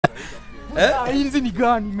Hizi ni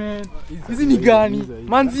gani man? Hizi ni gani?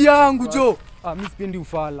 Manzi yangu jo. Mimi sipendi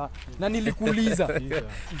ufala. Na nilikuuliza.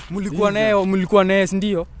 Mlikuwa naye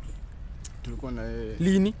ndio? Tulikuwa naye.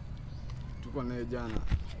 Lini? Tulikuwa naye jana.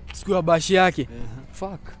 Siku ya bashi yake.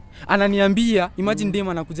 Fuck. Ananiambia imagine dem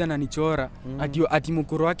anakuja ananichora ati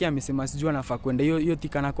mkoro wake amesema sijui anafaa kwenda hiyo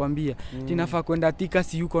tika nakwambia tinafaa kwenda tika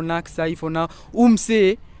si yuko naksa ifo na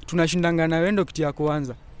umse tunashindanga na wewe ndo kitu ya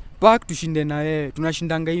kwanza pack tushinde na wewe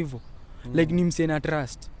tunashindanga hivyo like ni mse na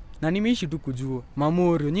trust na nimeishi tu kujua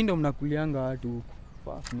mamorio nyinyi ndo mnakulianga watu huko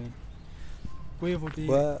fuck man kwa hivyo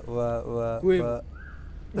wa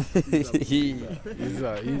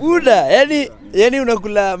Buda, yani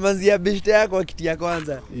unakula manzi ya beshte yako wakati ya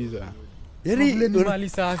kwanza. Yani ni mali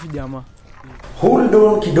safi jamaa. Hold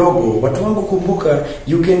on kidogo, watu wangu kumbuka,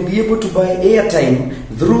 you can be able to buy airtime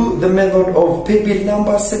through the method of paybill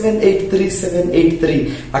number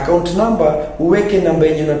 783783. Account number, uweke namba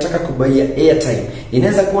yenye unataka kubaia airtime.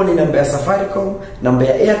 Inaweza kuwa ni namba ya Safaricom, namba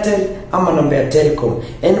ya Airtel, ama namba ya Telcom.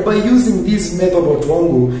 And by using this method watu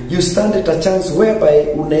wangu, you stand at a chance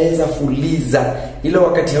whereby unaweza fuliza. Ilo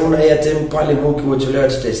wakati hauna airtime pale mwoki uocholewa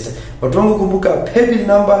test. Watu wangu kumbuka, paybill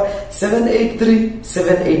number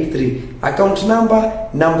 783783. Account number,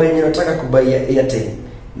 namba yenye unataka kubaia airtime.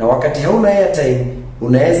 Na wakati hauna airtime,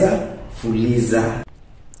 unaweza fuliza.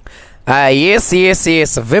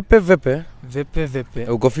 Yes. Vipi?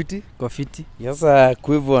 Uko fiti? Uko fiti. Sasa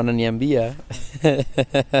Kwevu ananiambia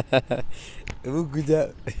hebu kuja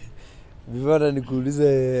bivana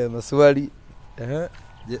nikuulize maswali.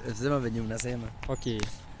 Sema venye unasema. Okay.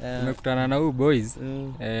 Tumekutana na huyu boys.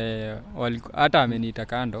 Hata ameniita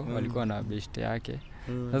kando, walikuwa na beshte yake.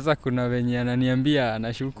 Sasa kuna venye ananiambia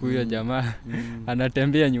anashuku huyo jamaa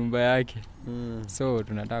anatembea nyumba yake. So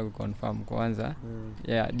tunataka kuconfirm kwanza.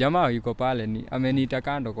 Jamaa yuko pale ni ameniita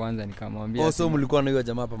kando kwanza nikamwambia. So mlikuwa na huyo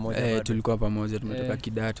jamaa pamoja? Tulikuwa pamoja tumetoka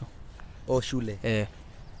kidato. Shule.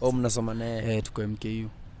 Mnasoma naye? Tuko MKU.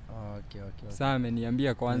 Okay. Sasa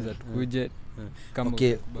ameniambia kwanza tukuje kama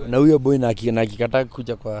okay. Na huyo boy na akikataa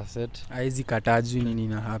kuja kwa set haizi kataa juu nini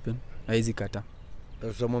na happen haizi kataa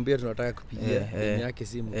tutamwambia tunataka kupigia demu yake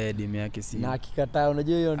simu demu yake simu na akikataa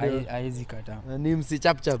unajua hiyo ndio haizi kataa ni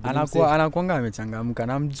msichapchap anakuanga amechangamka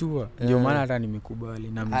namjua ndio maana hata nimekubali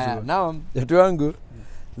namjua now watu wangu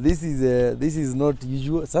this is not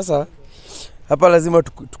usual sasa hapa lazima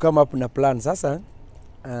tukama up na plan sasa.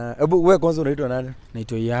 Hebu wewe kwanza unaitwa nani?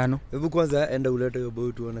 Naitwa Yaani. Hebu kwanza enda ulete hiyo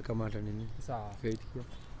boy tuone kama hata nini. Sawa.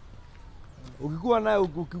 Ukikuwa naye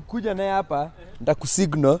ukikuja naye hapa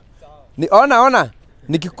nitakusignal. Ni ona.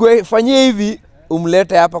 Nikikufanyia hivi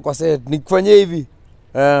umlete hapa kwa set. Nikufanyia hivi.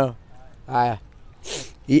 Haya.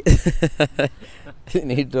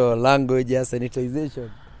 Nito language sanitization.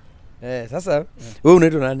 Sasa wewe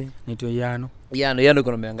unaitwa nani? Naitwa Yaani. Yaani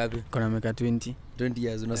uko na miaka ngapi? Uko na miaka 20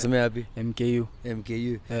 years. Unasomea wapi? MKU.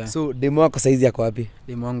 So demo wako saizi yako wapi?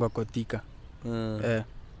 Demo wangu ako Thika.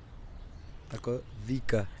 Ako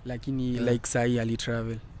Thika. Lakini like sahi ali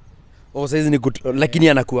travel. Saizi ni lakini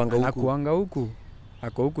anakuanga huku.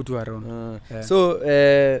 Ako huku tu around. So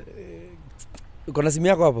uko na simu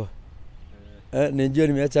yako hapo? Nijua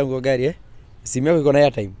nimeacha ngo gari simu yako iko na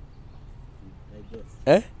airtime?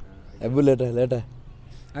 Hebu leta.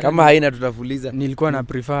 Kama haina tutafuliza. Nilikuwa na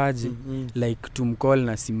preferage like tumcall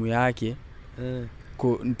na simu yake.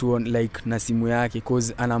 Like na simu yake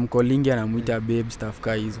cause anamcallingi anamuita babe stuff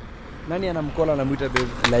ka hizo. Nani anamcall anamuita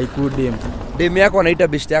babe? Like udem. Dem yako anaita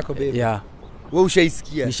beshte yako babe? Yeah. Wewe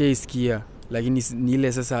ushaisikia? Nishaisikia. Lakini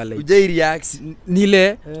nile sasa like ujai react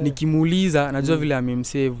nile nikimuuliza najua vile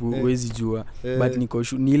amemsave huwezi jua but niko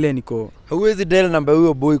huwezi dial number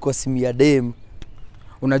huyo boy kwa simu ya dem.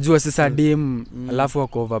 Unajua sasa dem alafu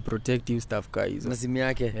wako overprotective stuff ka hizo na simu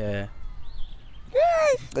yake.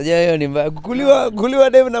 Tajia hiyo ni mbaya. Kuliwa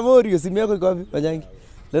dem na Morio simu yako iko wapi? Majangi.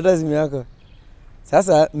 Leta simu yako.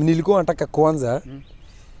 Sasa nilikuwa nataka kwanza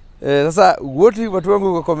sasa watu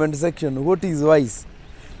wangu kwa comment section what is wise?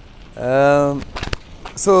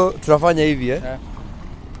 So tutafanya hivi I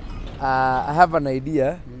have an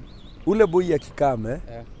idea. Ule boy akikame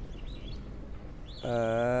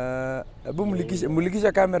hebu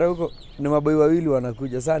mulikisha kamera huko ni maboy wawili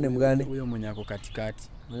wanakuja sana mgani huyo mwenye ako katikati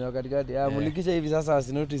mulikisha hivi sasa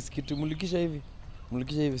asinotice kitu mulikisha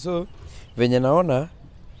hivi so venye naona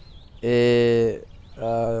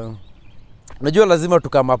najua lazima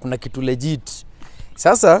tukama up na kitu legit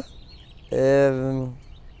sasa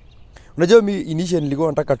unajua mimi initially nilikuwa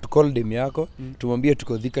nataka to call dem yako tumwambie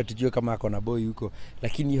tuko Thika tujue kama ako na boy huko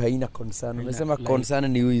lakini haina concern umesema like,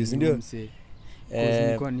 concern ni huyu si ndio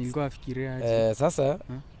nilikuwa nafikiria sasa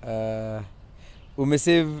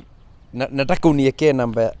umesave nataka uniwekee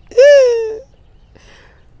namba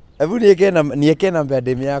Hebu niweke namba ya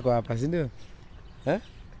demu yako hapa, si ndio?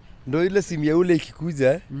 Ndio ile simu ya ule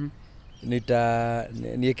ikikuja,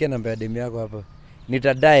 niweke namba ya demu yako hapa.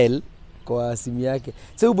 Nita dial kwa simu yake.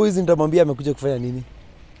 Sasa boys nitamwambia amekuja kufanya nini?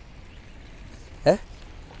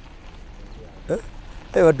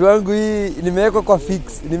 Watu wangu hii nimeweka kwa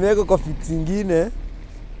fix nyingine.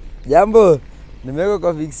 Jambo, nimeweka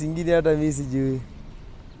kwa fix nyingine hata mimi sijui.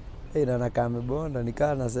 Na nakaa mbonda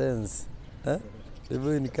nikaa na sense.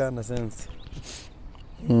 Hivyo nikaa na sense.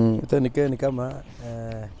 Hata nikaa ni kama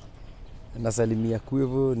nasalimia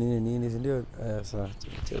kuevo nini si ndio? Sawa,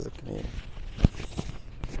 cheza kinini.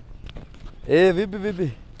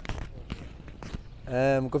 Vipi?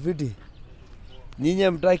 Mko fiti? Nyinyi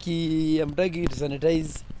hamtaki to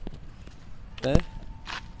sanitize?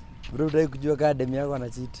 Bro, unataka kujua kama demu yako ana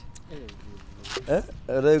cheat?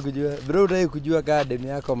 Unataka kujua kama demu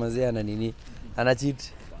yako mazee ana nini? Ana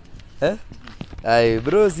cheat? Ai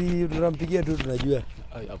bro, si tunampigia tu tunajua.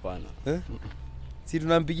 Ai hapana. Si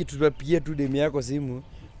tunapigia tu demu yako simu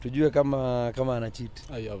tujue kama ana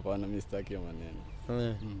cheat. Ai hapana, mimi sitaki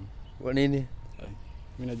maneno. Kwa nini?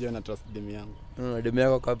 Mimi najua na trust demu yangu. Demu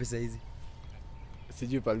yako kwa wapi sasa hizi?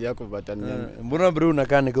 Sijui pali yako batania. Mbona bro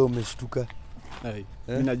unakaa ni kama umeshtuka?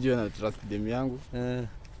 Mimi najua na trust demu yangu.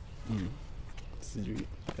 Sijui.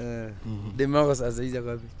 Demu yako sasa hizi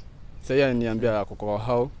kwa wapi? Sasa ananiambia ako kwa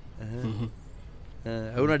hao.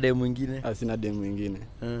 Hauna demu mwingine? Sina demu mwingine.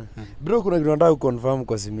 Bro, kuna kitu nataka kuconfirm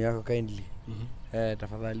kwa simu yako kindly.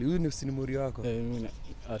 Tafadhali, huyu ni usinimuri wako? Mimi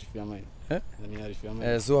arifu ya mine. Ni arifu ya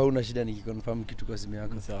mine. So hauna shida nikiconfirm kitu kwa simu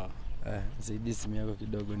yako? Sawa. Nisaidie simu yako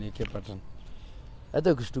kidogo niweke pattern.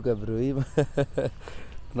 Hata kushtuka bro hivi.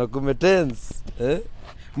 Na kumetense.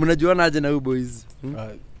 Mnajuana aje na huyu boys?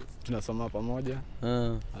 Tunasoma pamoja.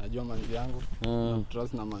 Anajua manzi yangu.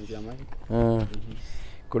 Trust na manzi ya mine.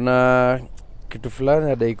 Kuna kitu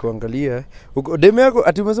fulani adai kuangalia. Demu yako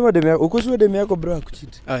ati umesema demu yako. Uko sure demu yako bro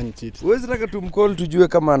akucheat? Ni cheat. Uwezi taka tumcall tujue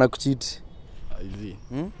kama anakucheat.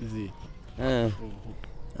 Easy.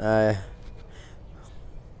 Haya.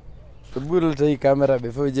 Kabula tai kamera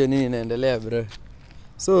before uje nini inaendelea bro.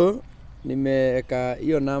 So, nimeweka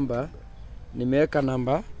hiyo namba.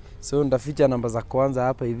 So ndaficha namba za kwanza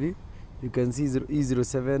hapa hivi. You can see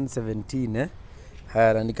 0717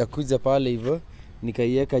 Haya, nikakuja pale hivyo.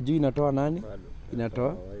 Nikaiweka juu inatoa nani?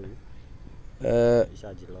 Inatoa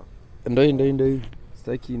Ndio.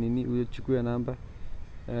 Sitaki nini uchukue namba.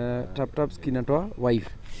 Tap inatoa wife.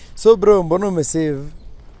 So bro, mbona umesave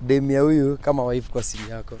demu ya huyu kama wife kwa simu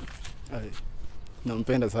yako?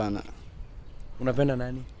 Nampenda sana. Unapenda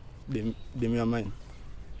nani? Demu ya mine.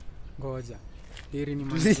 Ngoja. Heri ni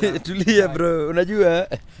manzi. Tulia bro, unajua?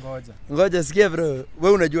 Ngoja sikia bro.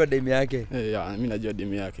 Wewe unajua demu yake? Mimi najua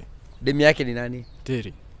demu yake. Demu yake ni nani?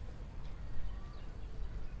 Terry.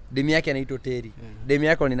 Demu yake anaitwa Terry. Demu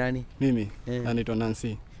yako ni nani? Mimi. Anaitwa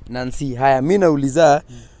Nancy. Haya, mimi nauliza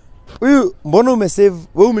huyu mbona umesave?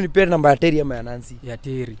 Wewe umenipea namba ya Terry ama ya Nancy? Ya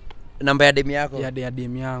Terry. Namba ya demu yako? Ya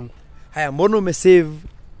demu yangu. Haya, mbona umesave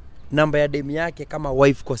namba ya demu yake kama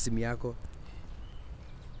wife kwa simu yako?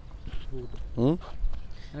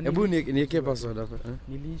 Hebu niweke password hapa.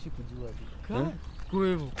 Niliishi kujua tu. Kwa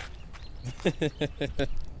hivyo.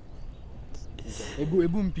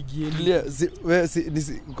 Hebu mpigie. Tulia, wewe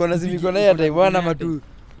kuna simu iko na ya Taiwan matu.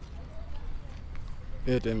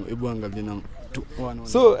 Hebu angalia na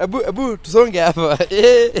So hebu tusonge hapa.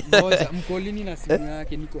 Ngoja mkolini na simu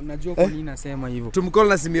yake najua kwa nini nasema hivyo. Tumcall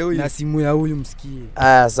na simu ya huyu. Na simu ya huyu msikie.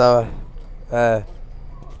 Sawa.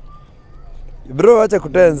 Bro, acha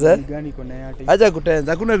kutenza. Gani iko na yake? Acha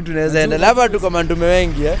kutenza. Hakuna kitu tunaweza endelea. Hapa tuko mandume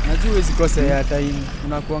wengi Najua hizi kosa ya time.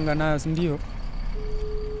 Unakuanga nayo, si ndio?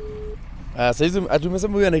 Sasa hizo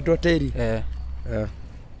atumesema huyu anaitwa Terry.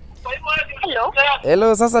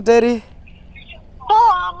 Hello, sasa Terry.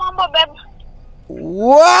 Mambo babe.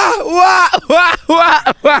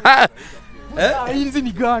 Hizi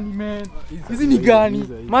ni gani man? Hizi ni gani?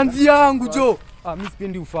 Manzi yangu jo. Mimi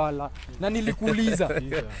sipendi ufala. Na nilikuuliza.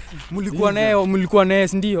 Mlikuwa naye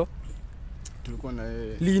si ndio? Tulikuwa na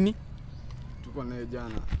yeye. Lini? Tulikuwa na yeye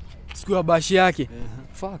jana. Siku ya bashi yake.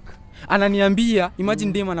 Fuck. Ananiambia,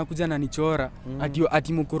 imagine dem anakuja ananichora.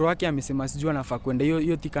 Ati mkoro wake amesema sijui anafaa kwenda.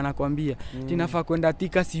 Hiyo tika nakwambia. Tinafaa kwenda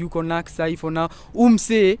tika si yuko naksa ifo na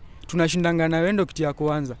umse tunashindanga na wewe ndo kitu ya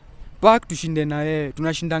kwanza. Pack tushinde na yeye.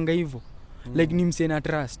 Tunashindanga hivyo. Like ni mse na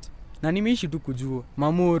trust. Na nimeishi tu kujua.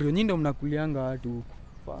 Mamorio, nyinyi ndo mnakulianga watu huko.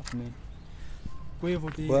 Fuck man. Kwa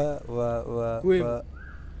hivyo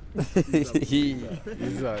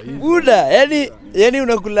Buda, yani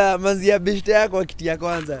unakula manzi ya beshte yako kitu ya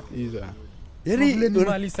kwanza. Yani ni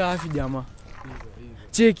mali safi jamaa.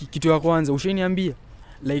 Cheki kitu ya kwanza usheniambia.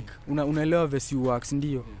 like unaelewa vesi works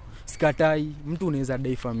ndio. Sikatai mtu unaweza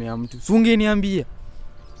dai fame ya mtu. Si ungeniambia.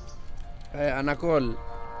 Ana call.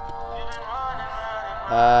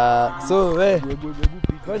 So we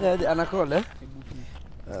fanya aje ana call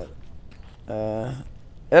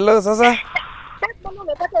hello sasa. Mbona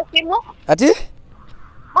umekata simu? Ati?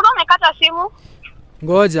 Mbona umekata simu?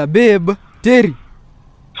 Ngoja babe, Terry.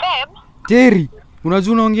 Babe, Terry,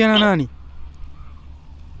 unajua unaongea na nani?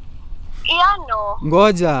 Yano.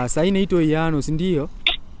 Ngoja, sasa inaitwa Yano, si ndio?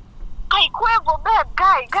 Kaikwevo babe,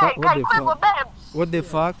 kaikwevo babe. What the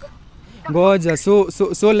fuck? Ngoja,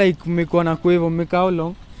 so like mmekuwa na kwevo, mmekaa how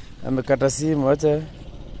long? Amekata simu acha.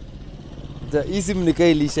 Hii simu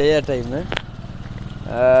nikailisha airtime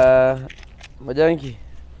Majanki.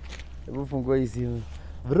 Hebu fungua hii simu.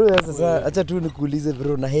 Bro sasa acha tu nikuulize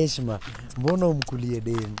bro na heshima. Mbona umkulie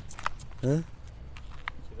dem?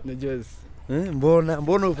 Najua.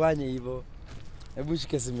 Mbona ufanye hivyo? Hebu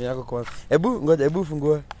shika simu yako kwanza. Hebu ngoja hebu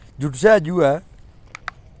fungua. Juu tushajua.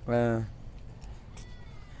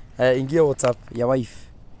 Ingia WhatsApp ya wife.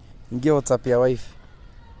 Ingia WhatsApp ya wife.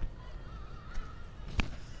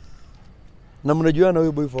 Na mnajua na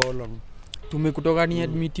huyo boy for how long? Tumekutoka ni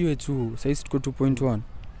admitiwe tu. Sasa tuko 2.1.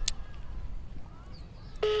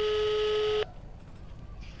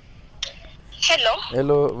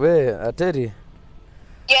 Hello, we Terry.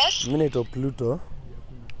 yes. Mimi naitwa Pluto.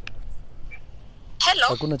 Hello.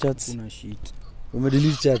 Hakuna chats. Kuna shit.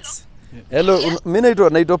 Umedelete chats. Hello, mimi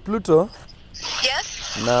naitwa Pluto.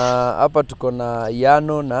 Yes. Na hapa tuko na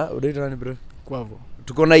Yano na unaitwa nani bro? Kwavo.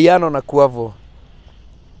 Tuko na Yano na Kwavo.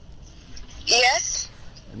 Yes.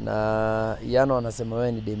 Na Yano anasema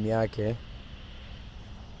wewe ni demu yake.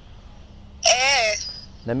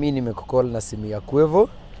 Na mimi nimekukall na simu ya Kwavo.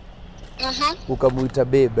 Ukamuita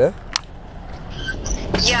babe.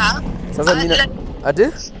 Yeah. Sasa mimi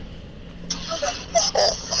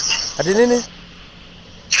ati nini?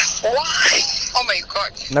 Why? Oh my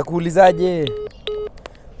god. Nakuulizaje?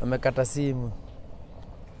 Amekata simu.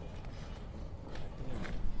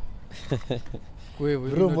 Kwevo.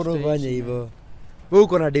 Bro, mbona ufanye hivyo? Wewe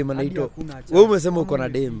uko na dem anaitwa. Wewe umesema uko na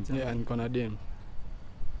dem. Yeah, niko na dem.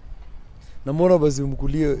 Na mbona basi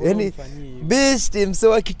umkulie? Yaani best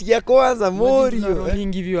msewa kiti ya kwanza Morio.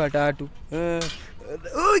 Wingi hivi watatu.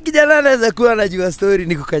 Huyu kijana anaweza kuwa anajua story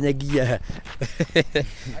ni kukanyagia.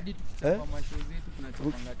 Hadi tukisema masho zetu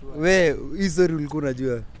tunachopanga tu. Wewe hii story ulikuwa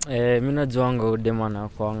unajua? Mimi najuanga udema na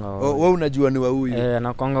kwanga. Wewe unajua ni wa huyu?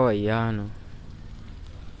 Anakwanga wa Yano.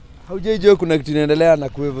 Haujajua kuna kitu inaendelea na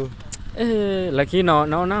Kwevo? Lakini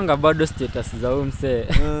naonanga bado status za huyu msee.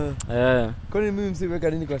 Kwani mimi msiweka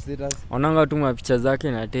nini kwa status? Onanga tu mapicha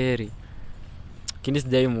zake na Terry. Kini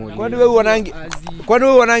sijai muone. Kwani wewe wanangi?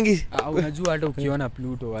 Unajua hata ukiona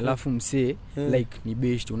Pluto alafu msee like ni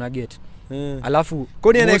best una get. Alafu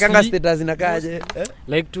kwani anaekanga status inakaje?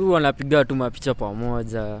 Like tu wanapiga tu mapicha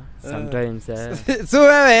pamoja sometimes. So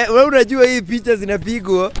wewe unajua hii picha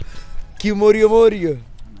zinapigwa kimorio.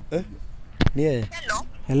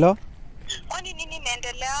 Hello? Kwani nini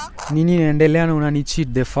inaendelea? Nini inaendelea na unani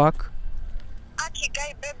cheat the fuck? Aki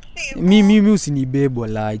guy babe see. Mimi usinibebwa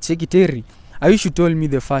la. Check it Terry. I wish you told me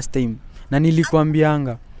the first time. Na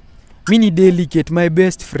nilikwambianga. Mimi ni delicate my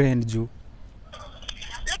best friend Jo.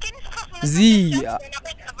 Lakini Zii.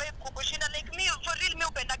 kukushinda like me for real me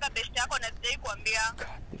upendaga best yako na sijai kuambia.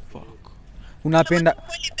 Unapenda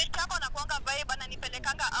Kweli best yako anakuanga vibe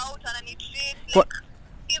ananipelekanga out ananitreat. Kwa-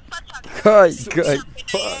 Kai.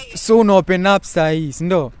 so una open up sahi,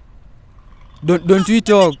 ndo? Don't we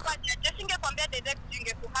talk? Singekwambia direct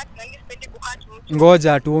ingekuhat na nisipendi kuhat mtu.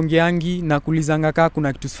 Ngoja tuongeangi na kulizanga kaa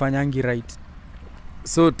kuna kitu sifanyangi right.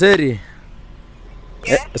 So Terry,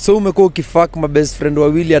 so umekuwa ukifuck my best friend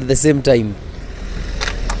wawili at the same time?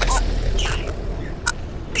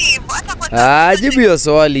 Jibu hiyo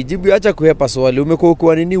swali, acha kuhepa swali. Umekuwa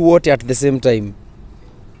ukiwa nini wote at the same time?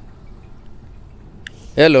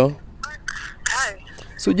 Hello?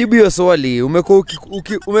 So jibu hiyo swali,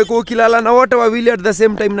 umekuwa ukilala na wote wawili at the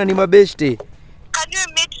same time na ni mabeshte? Can you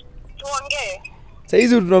meet tuongee? Sasa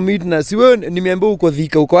hizo tuna meet na si wewe nimeambia uko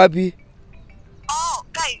Thika, uko wapi? Oh,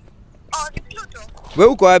 guys. Oh, ni Pluto.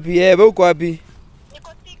 Wewe uko wapi? Wewe uko wapi?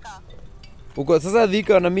 Niko Thika. Uko sasa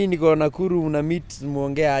Thika na mimi niko Nakuru, una meet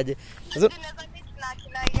muongee aje? Sasa tunaweza meet na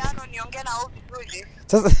kina Yano niongee na wao vizuri.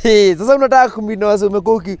 Sasa unataka kumbina wase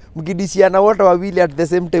umekuwa mkidishiana wote wawili at the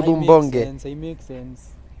same time mbonge. I make sense.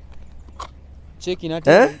 Check in at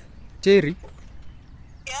Terry.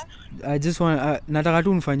 Yes. I just want nataka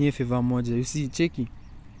tu nifanyie favor moja. You see, cheki.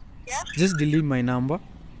 Yes. Just delete my number.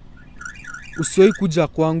 Usiwahi kuja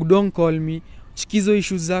kwangu, don't call me. Chikizo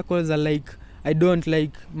issues zako za like I don't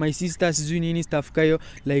like my sister sijui nini stuff kayo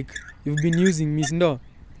like you've been using me ndo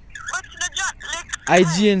But unajua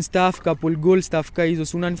like IG and stuff couple goal stuff ka hizo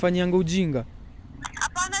si unanifanyanga ujinga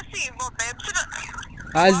hapana si hivyo babe.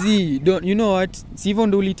 azi don't you know what si hivyo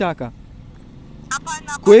ndo ulitaka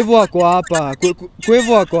Hapana. kwa hivyo wako hapa kwa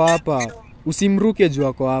hivyo wako hapa usimruke juu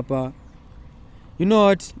wako hapa you know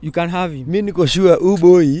what you can have him Mimi niko sure u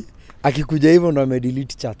boy akikuja hivyo ndo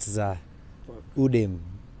amedelete chats za udem.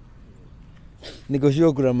 Niko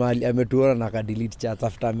sure kuna mahali ametuona na akadelete chats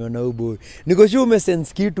after ameona u boy. Niko sure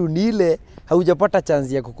umesense kitu ni ile haujapata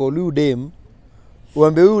chance ya kucall udem.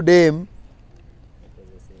 Uambe udem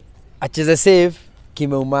acheze safe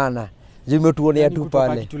kimeumana. Juu umetuonea tu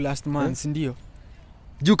pale. to last month ndio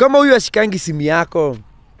Juu kama huyu ashikangi simu yako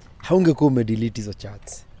haungekuwa umedelete hizo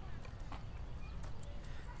chats.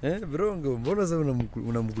 Brongo, mbona sasa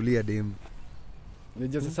unamkulia dem?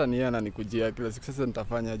 Nije sasa ni yeye ananikujia kila siku sasa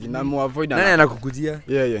nitafanya aje? Na muavoid Nani anakukujia?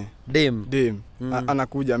 Yeye. Dem.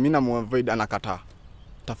 Anakuja mimi na muavoid anakataa.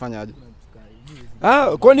 Tafanya aje?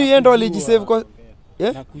 Kwani yeye ndo alijisave kwa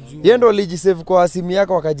yeye ndo alijisave kwa simu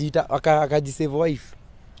yako akajisave wife.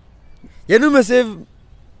 Yaani umesave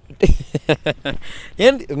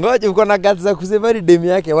Yaani ngoja uko na guts za kusave dem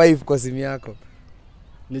yake wife kwa simu yako.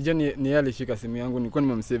 Nije ni yeye alishika simu yangu nilikuwa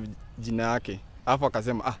nimemsave jina yake. Alafu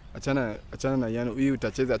akasema achana na Yaani huyu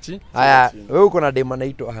utacheza chi. Haya, wewe uko na dem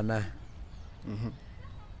anaitwa Hana.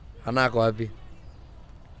 Hana ako wapi?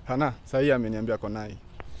 Hana, sasa ameniambia ako naye.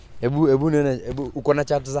 Hebu uko na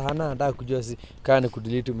chat za Hana nataka kujua si kama ni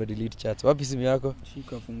kudelete umedelete chat. Wapi simu yako?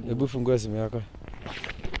 shika funguo Hebu fungua simu yako.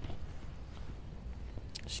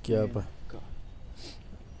 Shikia hapa.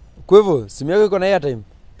 Kwa hivyo simu yako iko na airtime?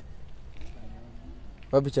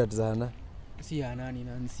 Wapi chat za Hana? si Anani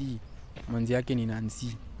Nancy manzi yake ni Nancy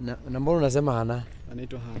Na mbona unasema Hana?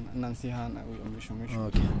 Anaitwa Hana, Nancy Hana huyo mwisho.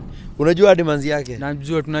 Okay. Unajua hadi manzi yake?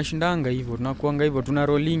 najua tunashindanga hivyo tunakuanga hivyo tuna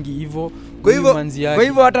rollingi hivyo Kwa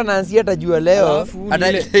hivyo hata Nancy atajua leo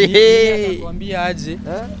atakwambia aje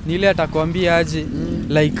nile atakwambia aje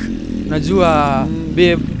like najua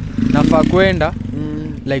babe nafaa kwenda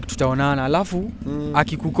like tutaonana alafu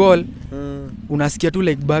akikucall unasikia tu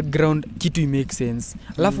like background kitu make sense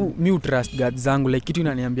alafu mi trust God zangu like kitu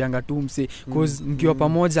inaniambianga tu mse cause mkiwa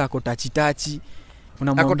pamoja ako tachi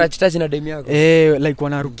ako tachi na dem yako like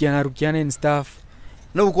wanarukiana and stuff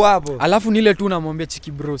na uko hapo alafu nile tu namwambia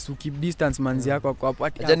chiki bro keep distance manzi yako ako hapo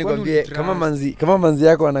acha nikwambie kama manzi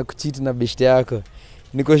yako anakucheat na beshte yako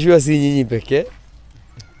niko sure si nyinyi pekee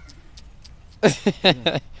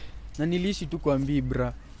na niliishi tu kwambii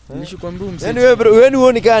bra niliishi kwambii mse yani wewe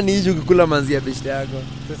uone kama ni hizo kukula manzi ya beshte yako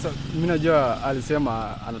Sasa mimi najua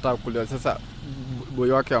alisema anataka kukulewa sasa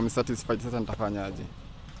boy wake amsatisfied sasa nitafanya aje?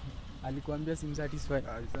 alikwambia sim satisfied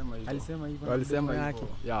Alisema hivyo.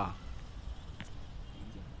 Yeah.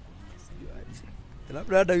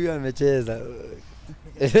 labda hata huyu amecheza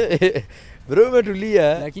bro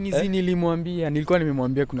umetulia lakini si nilikuwa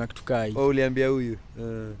nimemwambia kuna kitu kai uliambia huyu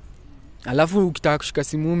alafu ukitaka kushika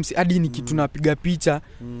simu msi hadi ni kitu napiga picha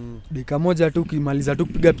dakika moja tu ukimaliza tu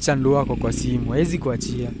kupiga picha ndo wako kwa simu haizi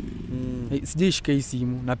kuachia sijashika hii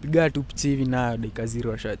simu napiga tu picha hivi nayo dakika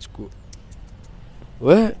 0 ashachukua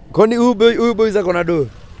kwani huyu boy zako na do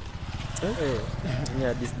Mimi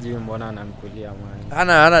hadi sijui mbona ananikulia mwana.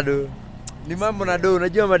 hana do ni mambo na do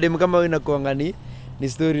unajua madem kama wewe inakuanga ni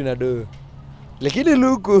story na do lakini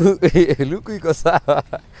luku iko sawa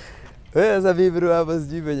wewe sasa vipi bro hapa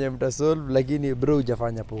sijui venye mtasolve lakini bro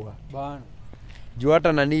hujafanya poa bana juu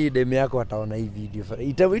hata nani dem yako ataona hii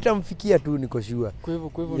video itamfikia tu niko sure kwa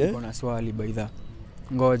hivyo niko na swali baidha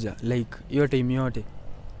ngoja like hiyo time yote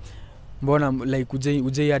mbona like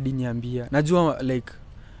uje hadi niambia najua like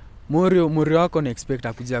Morio wako na expect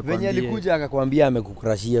akuja kwambie. Venye alikuja akakwambia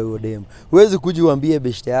amekukrashia huyo dem. Huwezi kuja uambie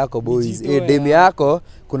beshte yako boys. Dem yako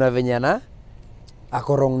kuna venye na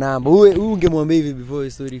ako wrong number. Huyu ungemwambia hivi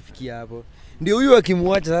before story ifikie hapo. Ndio huyu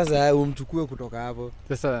akimwacha sasa umchukue kutoka hapo.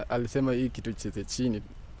 Sasa alisema hii kitu cheze chini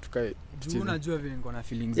tukae. Unajua vile niko na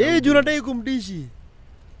feelings. Juu unataka kumdishi.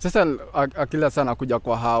 Sasa akila sana kuja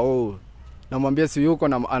kwa hao. Namwambia si yuko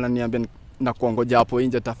na ananiambia na kuongoja hapo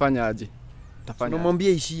nje tafanya aje? Tafanya. Unamwambia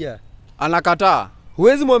ishia. Anakataa.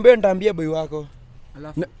 Huwezi mwambie nitaambia boy wako.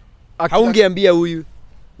 Alafu haungeambia huyu.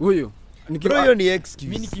 Bro hiyo ni excuse.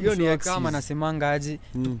 Mimi nikimshow kama nasemanga aje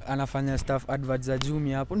anafanya stuff advert za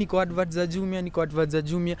Jumia hapo. Niko advert za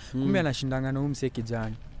Jumia. Kumbe anashindanga na umse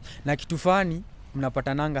kijani. Na kitu fani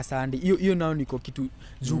mnapatananga Sunday. Hiyo nao niko kitu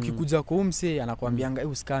juu kikuja kwa umse anakuambianga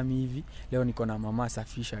usikami hivi. Leo niko na mama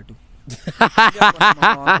safisha tu.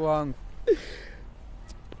 Mama wangu.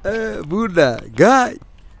 Buda, guy.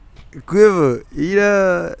 Kwevo,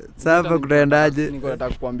 ila sasa kutaendaje? Niko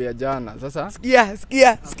nataka kukuambia jana. Sasa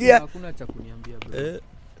Sikia. Hakuna cha kuniambia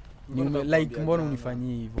bro. Like mbona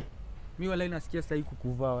unifanyie hivyo? Mimi walai nasikia sasa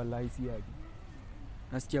kukuvaa walai si aje.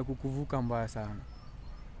 Nasikia kukuvuka mbaya sana.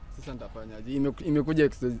 Sasa nitafanyaje? Imekuja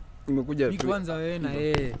Mimi kwanza wewe na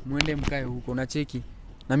yeye muende mkae huko na cheki.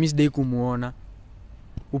 Na mimi sidai kumuona.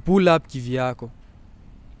 Upull up kivyako.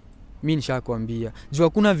 Mimi nishakwambia. Jua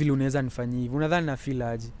kuna vile unaweza nifanyia hivi. Unadhani na feel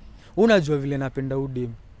aje? Unajua vile napenda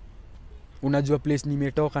udem. Unajua place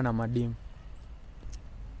nimetoka na madem.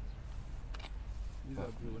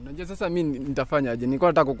 Unajua sasa mimi nitafanyaje? Nilikuwa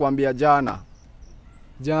nataka kukuambia jana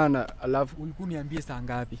alafu ulikuwa niambie saa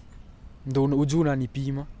ngapi? Ndio ujue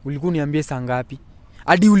unanipima. Ulikuwa niambie saa ngapi?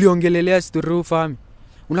 Hadi uliongelelea story ufahami.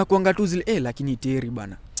 Unakuanga tu zile lakini teri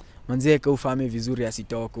bana. Manzi ufahame vizuri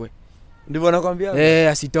asitokwe. Ndivyo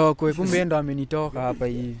nakwambia. Asitokwe. Kumbe ndo amenitoka hapa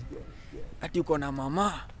hivi. Ati uko na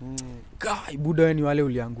mama. Kai buda wewe ni wale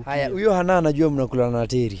uliangukia. Haya, huyo hana anajua mnakula na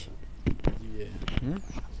teri.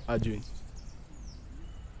 Ajui.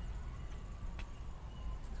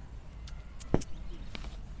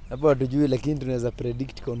 Hapo hatujui lakini tunaweza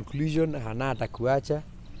predict conclusion hana atakuacha.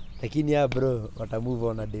 Lakini ya bro watamove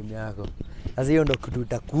on na dem yako. Sasa hiyo ndo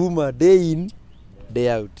tutakuuma day in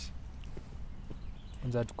day out.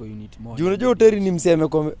 Kwanza tuko unit moja. Juu unajua teri ni mseme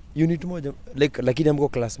kwa unit moja lakini amko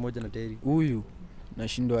class moja na teri. Huyu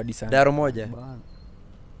nashindwa hadi sana. Daro moja.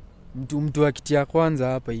 Mtu akitia kwanza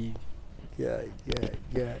hapa hivi.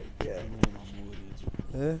 Yeah.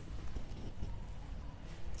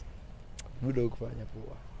 Muda ukufanya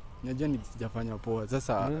poa. Najua sijafanya poa.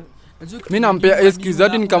 Sasa mimi nampea excuse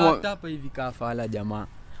hadi nikama hapa hivi kafala jamaa.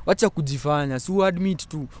 Wacha kujifanya, si admit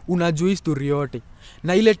tu unajua history yote.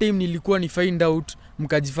 Na ile time nilikuwa ni find out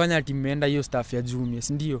mkajifanya ati mmeenda hiyo staff ya Jumia,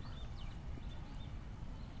 si ndio?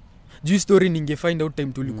 Juu story ninge find out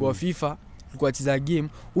time tulikuwa FIFA, tulikuwa cheza game,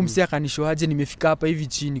 umsi akanishoaje nimefika hapa hivi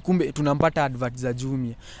chini. Kumbe tunampata advert za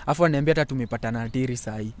Jumia. Afu ananiambia hata tumepata na teri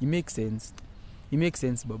sahi. It makes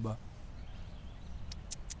sense baba.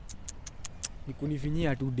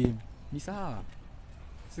 Nikunifinyia tu dem. Ni sawa.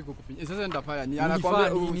 Sikukufinyia. Sasa nitafanya ni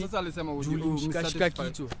anakuambia sasa alisema umshika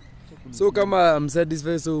kichwa. So kama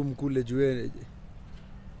msatisfy so mkule jueje.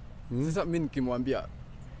 Sasa mimi nikimwambia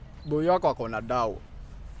boy wako ako na dao.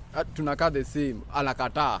 Tunakaa the same,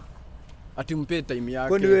 anakataa. Ati mpe time yake.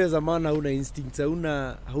 Kwani wewe zamani hauna instincts,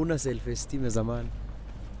 hauna self esteem zamani.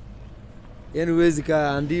 Yaani huwezi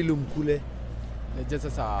kaa andilu mkule. Je,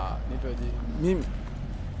 sasa nitoje? Mimi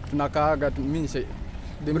tunakaaga mimi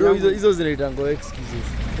bro hizo zinaitangwa excuses.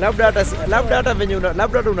 Labda hata venye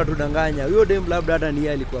labda hata unatudanganya. Huyo dem labda hata ni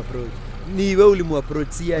yeye alikuwa approach. Ni wewe ulimuapproach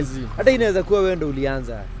si azi. Hata inaweza kuwa wewe ndo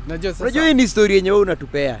ulianza. Unajua hii ni story yenye wewe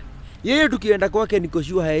unatupea. Yeye tukienda kwake niko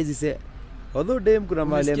sure haezi say. Although dem kuna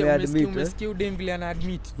mahali ameadmit. Umesikia dem vile ana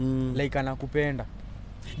admit like anakupenda.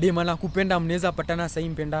 Dem anakupenda mnaweza patana sasa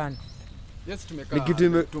mpendani. Yes tumekaa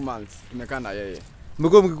 2 months. Tumekaa na yeye.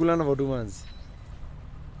 Mmekuwa mkikulana for 2 months.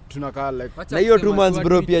 Tunakaa like na hiyo 2 months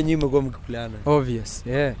bro pia nyinyi mmekuwa mkikulana. Obvious.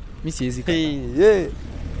 Yeah. Mimi siwezi kata. Yeah.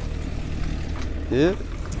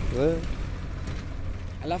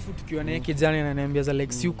 Alafu tukiwa naye kijana ananiambia za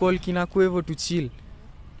like si call kina kwevo tu chill.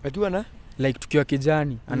 Akiwa na like tukiwa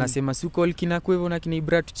kijani anasema si call kina kwevo na kina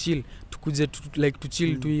Ibra tu chill. Tukuje like tu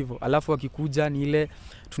chill tu hivyo. Alafu akikuja ni ile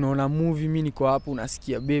tunaona movie mimi niko hapo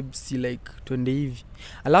unasikia babe si like twende hivi.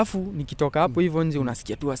 Alafu nikitoka hapo hivyo nje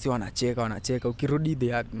unasikia tu wasi wanacheka ukirudi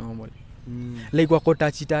they act normal. Like wako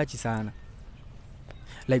touchy sana.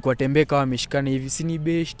 Like watembea kama wameshikana hivi si ni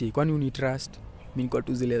best kwani uni trust. Mimi niko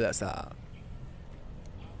tu zile za saa.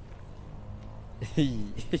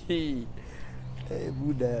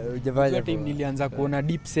 Buda hujafanya. Time nilianza kuona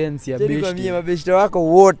deep sense ya best. Kwa mimi mabeshte wako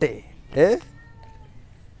wote.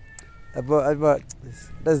 Hapo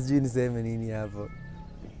that's jini sema nini hapo.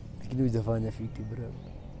 Lakini hujafanya fiti bro.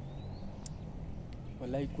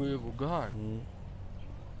 Walai kwevo god.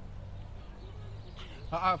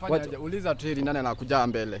 Fanya uliza trade nani anakuja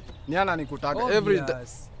mbele. Ni ana nikutaka every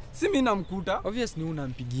si mimi namkuta. Obvious ni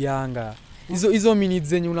unampigianga. Hizo minutes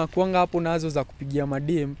zenye unakuanga hapo nazo za kupigia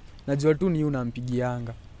madem, najua tu ni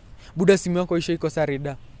unampigianga. Buda simu yako isha ikosa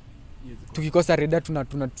reda. Tukikosa reda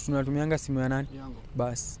tunatumianga simu ya nani? Yangu.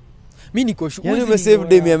 Bas. Mimi niko sure. Yaani umesave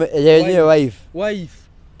dem ya yenyewe wife.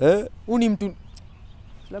 Uni mtu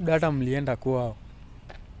labda hata mlienda kwao.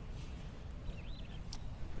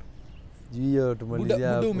 Jio tumalizia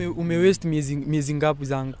hapo. Buda umewaste miezi ngapi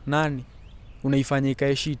zangu? 8. Unaifanya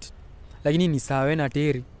ikae shit. Lakini ni sawa na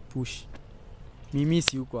teri push. Mimi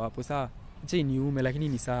si uko hapo sawa. Acha niume lakini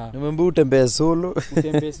ni sawa. Nimeambiwa utembee solo.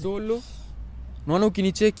 Unaona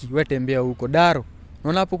ukinicheki wewe tembea huko Daro.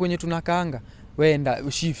 Unaona hapo kwenye tunakaanga, wewe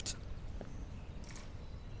enda shift.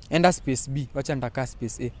 Enda space B, wacha nitakaa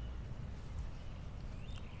space A.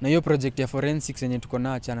 Na hiyo project ya forensics yenye tuko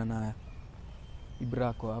nayo achana nayo.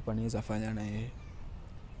 Ibrako hapa naweza fanya na yeye.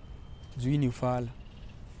 Juu ni ufala.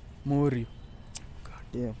 Morio.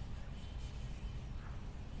 God damn.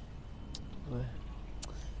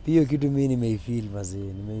 Hiyo kitu mimi nimeifeel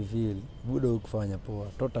mazee, nimeifeel. Budo kufanya poa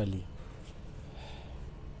totally.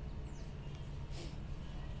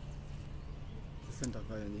 Sasa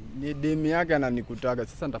nitafanya nini? Ni demu yake ananikutaga.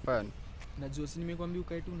 Sasa nitafanya nini? Najua si nimekwambia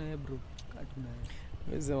ukae tu na yeye bro. Kaa tu na yeye.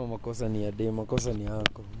 Wewe sema makosa ni ya demu, makosa ni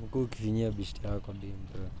yako. Mko ukifinyia bishti yako demu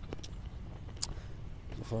bro.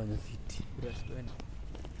 Ufanye fiti.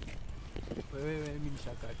 Wewe mimi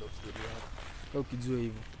nishakata story yako. Kwa ukijua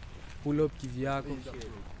hivyo. Pull up kivi yako.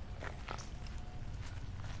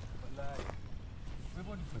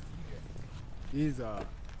 Iza.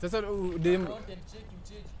 Sasa demu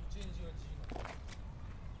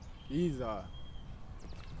Iza.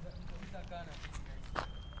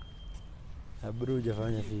 Bro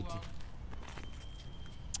hujafanya fiti.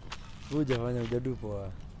 Hujafanya hujadu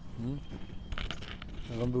poa.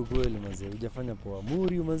 Nakwambia ukweli mazee, hujafanya poa.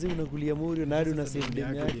 Murio mazee unakulia Murio na hadi una save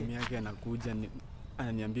demu yake. Demu yake anakuja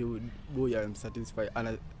ananiambia boy I'm satisfied.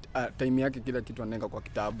 Time yake kila kitu anaenga kwa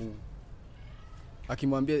kitabu.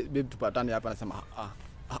 Akimwambia babe tupatane hapa anasema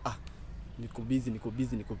niko busy.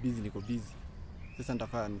 Sasa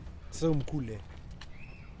nitafanya nini? Sasa mkule.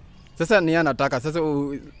 Sasa ni anataka sasa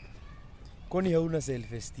Kwani hauna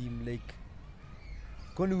self esteem like?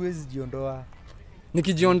 Kwani huwezi jiondoa?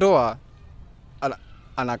 Nikijiondoa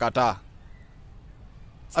anakataa.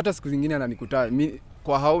 Hata siku zingine ananikutaa.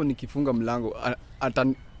 Kwa hao nikifunga mlango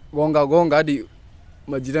atagonga hadi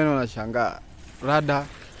majirani wanashangaa. Rada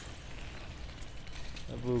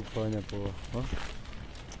hapo kufanya poa.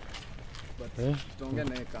 Tutaongea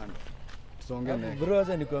naye kando. Tutaongea naye. Bro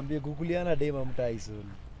acha nikwambie kukuliana dema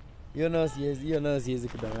mtaisoni. Hiyo nao siwezi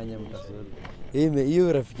kudanganya mtasoni.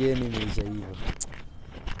 Hiyo rafiki yenu imeisha hivyo.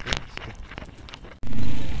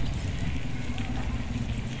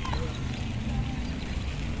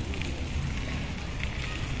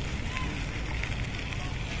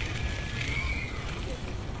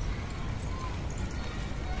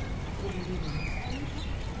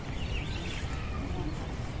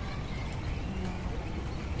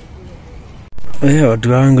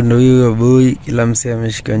 Watu wangu ndio huyo boy, kila msee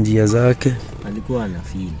ameshika njia zake. Alikuwa na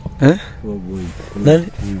feel. Huyo boy. Nani?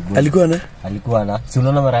 Alikuwa na. Si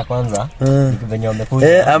unaona mara ya kwanza? Venye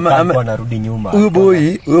wamekuja. Alikuwa anarudi nyuma.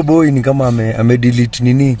 Huyo boy ni kama ame delete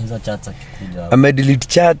nini? Hizo chats akikuja. Ame delete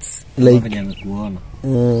chats like venye amekuona.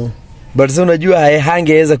 But sasa unajua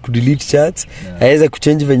hangeweza kudelete chats, haweza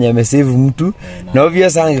kuchange venye amesave mtu. Na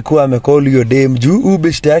obvious angekuwa amecall hiyo dem juu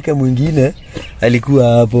best yake mwingine alikuwa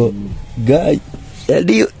hapo. Guy.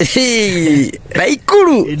 Ndio.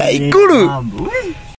 Naikuru.